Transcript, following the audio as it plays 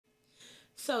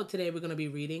So today we're going to be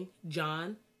reading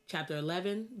John chapter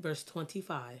 11, verse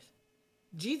 25.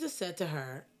 Jesus said to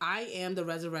her, I am the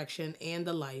resurrection and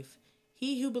the life.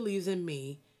 He who believes in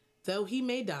me, though he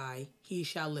may die, he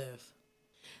shall live.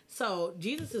 So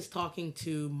Jesus is talking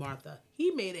to Martha.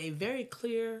 He made a very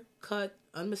clear, cut,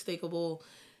 unmistakable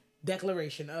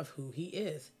declaration of who he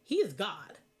is. He is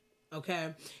God.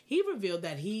 Okay? He revealed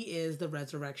that he is the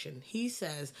resurrection. He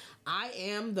says, I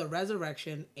am the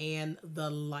resurrection and the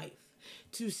life.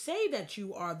 To say that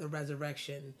you are the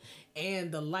resurrection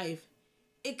and the life,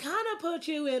 it kind of puts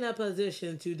you in a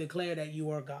position to declare that you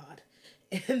are God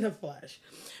in the flesh.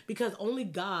 Because only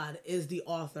God is the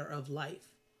author of life.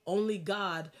 Only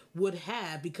God would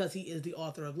have, because he is the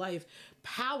author of life,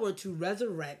 power to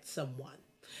resurrect someone.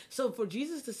 So for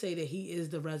Jesus to say that he is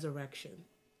the resurrection,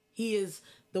 he is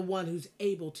the one who's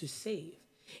able to save.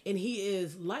 And he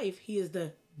is life. He is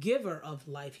the giver of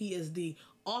life. He is the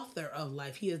author of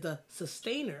life. He is the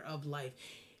sustainer of life.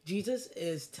 Jesus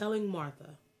is telling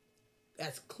Martha,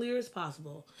 as clear as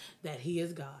possible, that he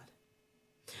is God.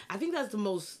 I think that's the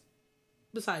most,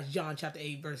 besides John chapter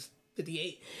 8, verse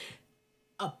 58,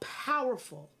 a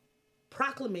powerful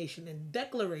proclamation and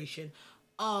declaration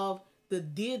of the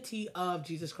deity of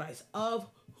Jesus Christ, of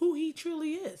who he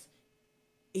truly is.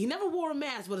 He never wore a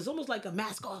mask, but it's almost like a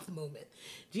mask off moment.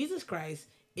 Jesus Christ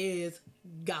is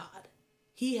God.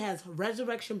 He has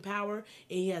resurrection power and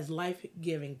he has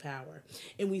life-giving power.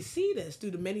 And we see this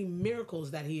through the many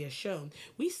miracles that he has shown.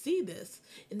 We see this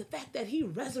in the fact that he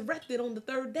resurrected on the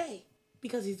third day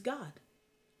because he's God.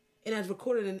 And as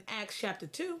recorded in Acts chapter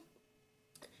 2,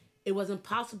 it wasn't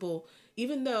possible,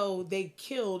 even though they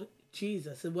killed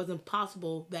Jesus, it wasn't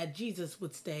possible that Jesus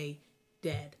would stay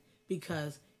dead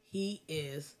because he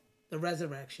is the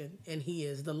resurrection and he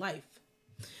is the life.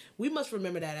 We must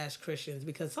remember that as Christians,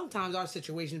 because sometimes our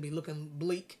situation be looking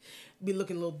bleak, be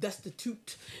looking a little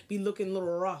destitute, be looking a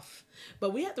little rough.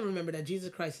 But we have to remember that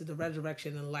Jesus Christ is the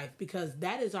resurrection and life, because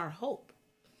that is our hope.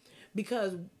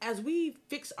 Because as we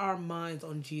fix our minds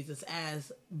on Jesus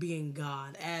as being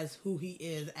God, as who he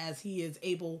is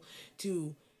able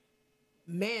to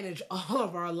manage all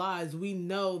of our lives, we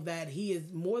know that he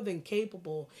is more than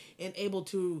capable and able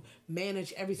to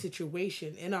manage every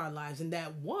situation in our lives, and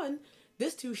that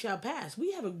this too shall pass.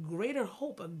 We have a greater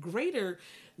hope, a greater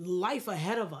life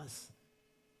ahead of us,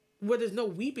 where there's no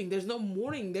weeping, there's no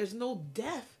mourning, there's no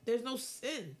death, there's no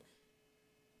sin.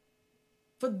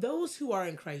 For those who are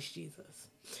in Christ Jesus.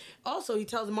 Also, he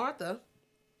tells Martha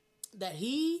that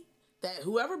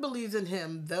whoever believes in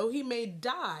him, though he may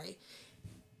die,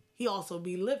 he also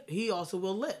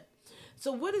will live.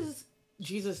 So what is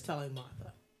Jesus telling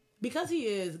Martha? Because he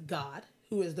is God,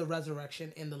 who is the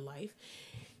resurrection and the life,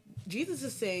 Jesus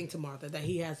is saying to Martha that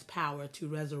he has power to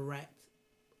resurrect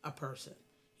a person.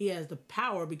 He has the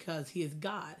power because he is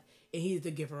God and he is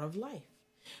the giver of life.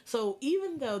 So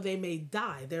even though they may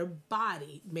die, their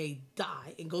body may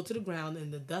die and go to the ground,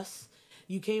 and the dust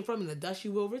you came from, and the dust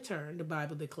you will return, the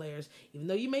Bible declares, even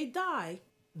though you may die,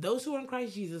 those who are in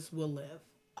Christ Jesus will live.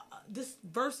 This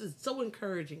verse is so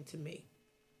encouraging to me,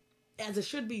 as it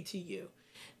should be to you,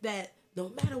 that no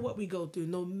matter what we go through,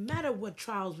 no matter what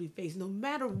trials we face, no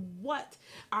matter what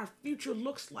our future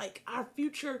looks like, our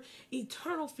future,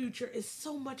 eternal future, is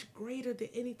so much greater than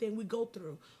anything we go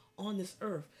through on this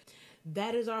earth.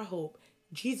 That is our hope.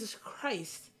 Jesus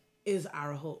Christ is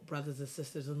our hope, brothers and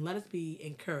sisters, and let us be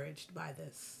encouraged by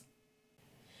this.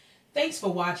 Thanks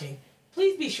for watching.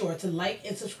 Please be sure to like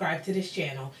and subscribe to this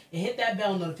channel and hit that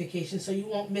bell notification so you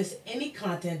won't miss any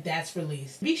content that's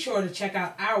released. Be sure to check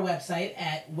out our website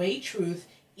at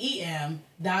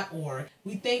waytruthem.org.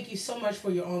 We thank you so much for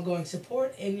your ongoing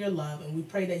support and your love, and we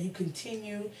pray that you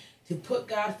continue to put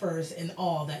God first in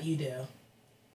all that you do.